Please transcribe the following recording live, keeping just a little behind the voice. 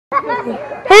Hey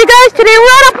guys, today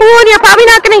we're at a pool and you're probably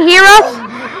not going to hear us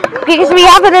because we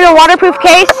have it in a waterproof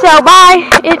case, so bye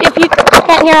if you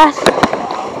can't hear us.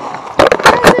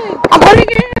 I'm putting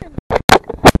it in.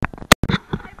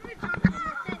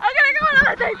 I'm going to go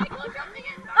another thing.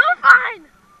 Oh, fine.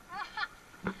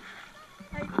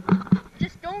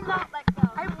 Just don't not let go.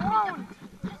 I won't.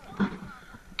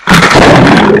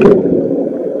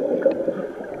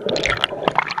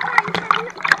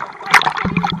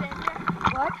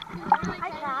 What? I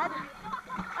can.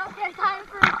 Okay, time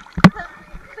for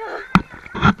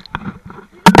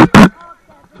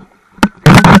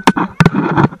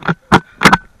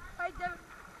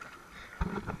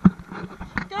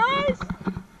guys!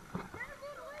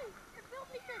 You're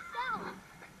filming yourself.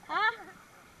 Huh?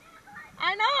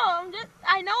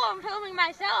 I know I'm filming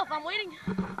myself. I'm waiting.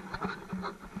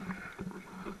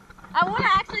 I want to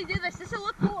actually do this. This will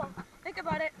look cool. Think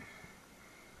about it.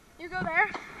 You go there.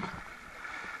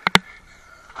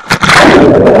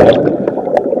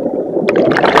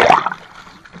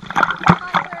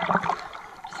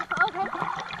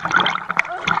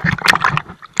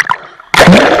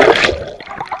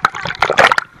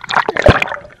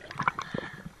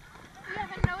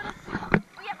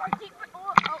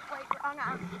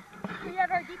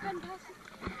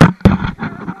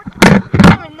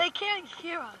 They can't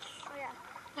hear us. Oh yeah.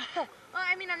 Well,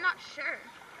 I mean, I'm not sure.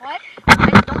 What?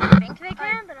 I don't think they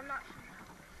can, but I'm not sure.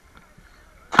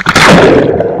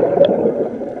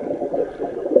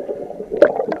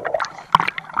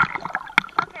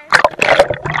 Okay.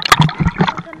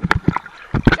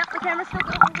 Yep, the camera's still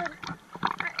going good.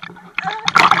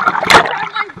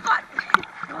 My butt.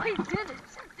 No, I didn't.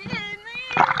 You did me.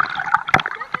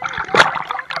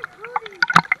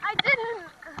 I didn't.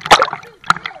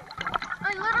 I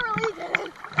literally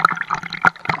didn't.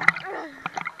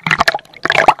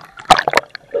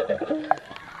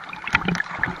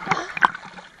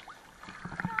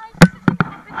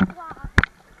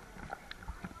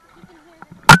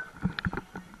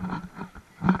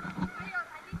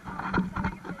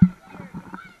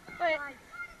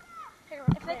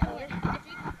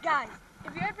 Guys,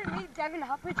 if you ever meet Devin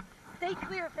Huppage, stay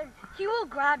clear of him. He will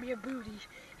grab your booty.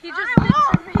 He just did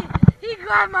to me. He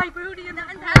grabbed my booty and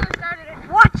Tyler started it.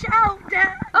 Watch out,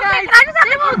 guys. Okay, can I just have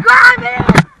he will grab him.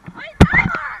 Wait,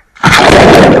 Tyler!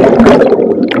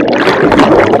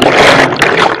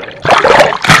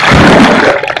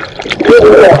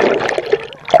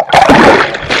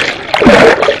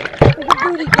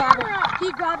 Booty grabber. He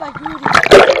grabbed my booty.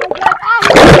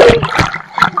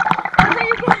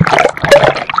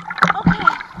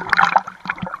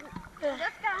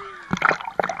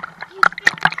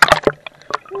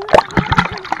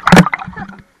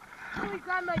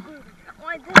 My booty. Oh,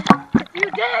 I did. You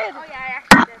did! Oh, yeah, I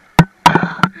actually did.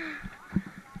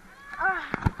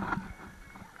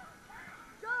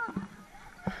 Jump!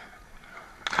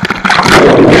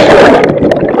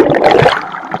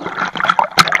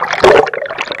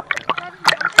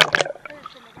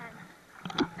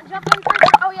 Jump on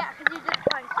first. Oh, yeah, because you did it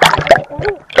twice.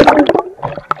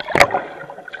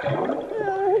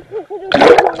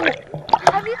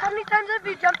 How many times have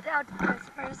you jumped out to this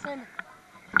person?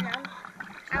 None.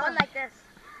 I went like this.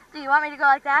 Do you want me to go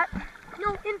like that?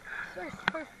 No, in first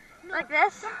person. No, like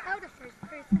this? Jump out of first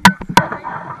person.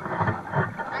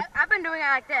 I've been doing it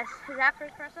like this. Is that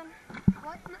first person?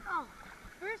 What? No.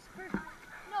 First person.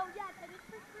 No, yeah, that is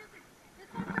first person. This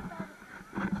one's about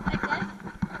like this?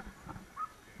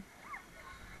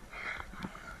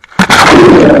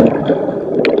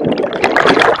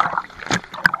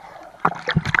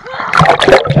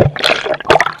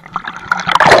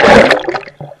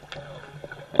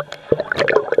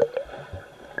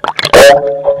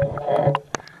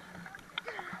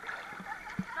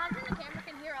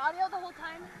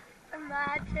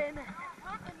 Imagine.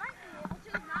 Well, it might be able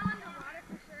to. Not underwater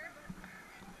for sure.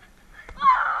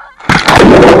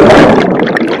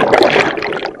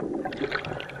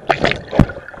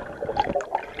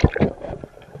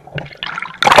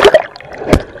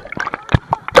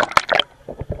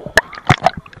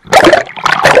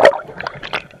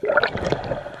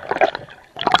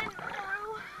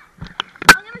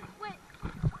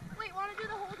 Wait, want to do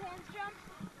the hold hands jump?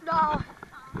 No.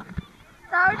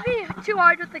 That would be too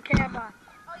hard with the camera.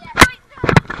 Oh yeah, wait,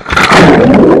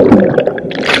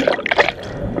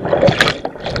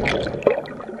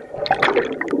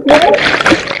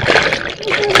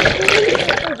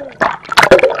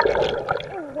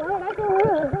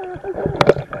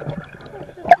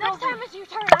 next time it's your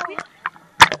turn.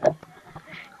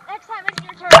 Next time it's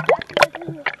your turn.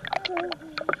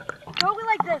 Go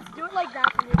like this. Do it like that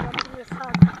when you're jumping in the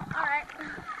sun. Alright.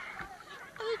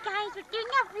 Hey guys, we're doing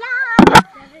a vlog.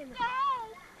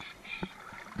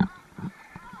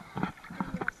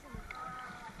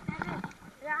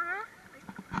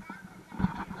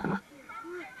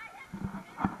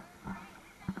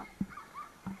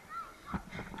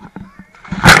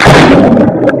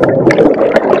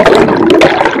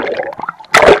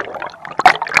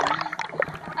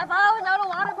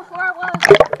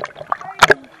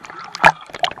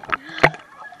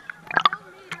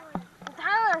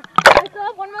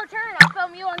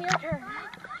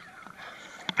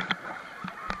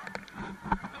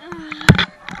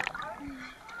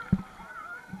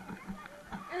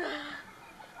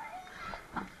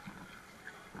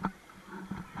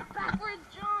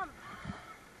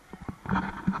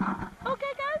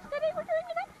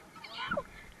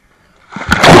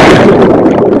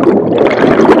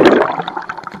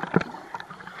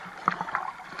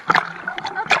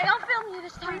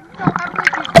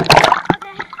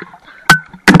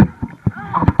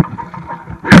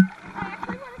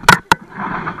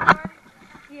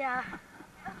 Yeah.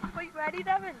 Wait, ready,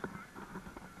 Devin?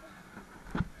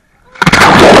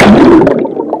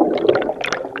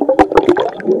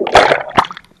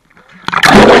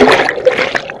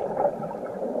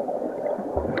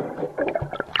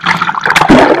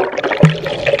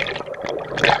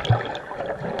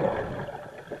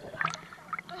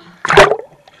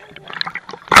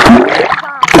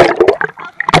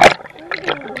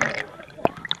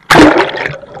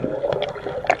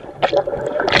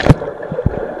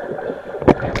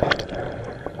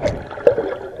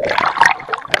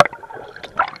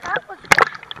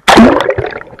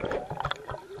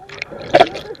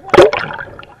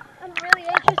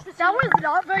 That was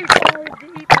not very far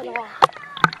deep at all.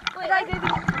 Wait, I didn't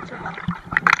even touch it.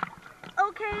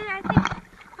 Okay, I think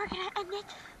we're gonna end it.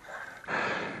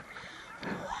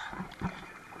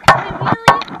 I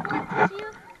really want to see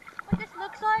what this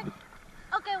looks like.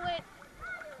 Okay, wait.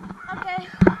 Okay.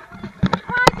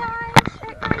 Bye, guys.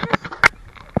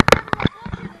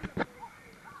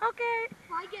 Okay.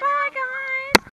 Bye, guys.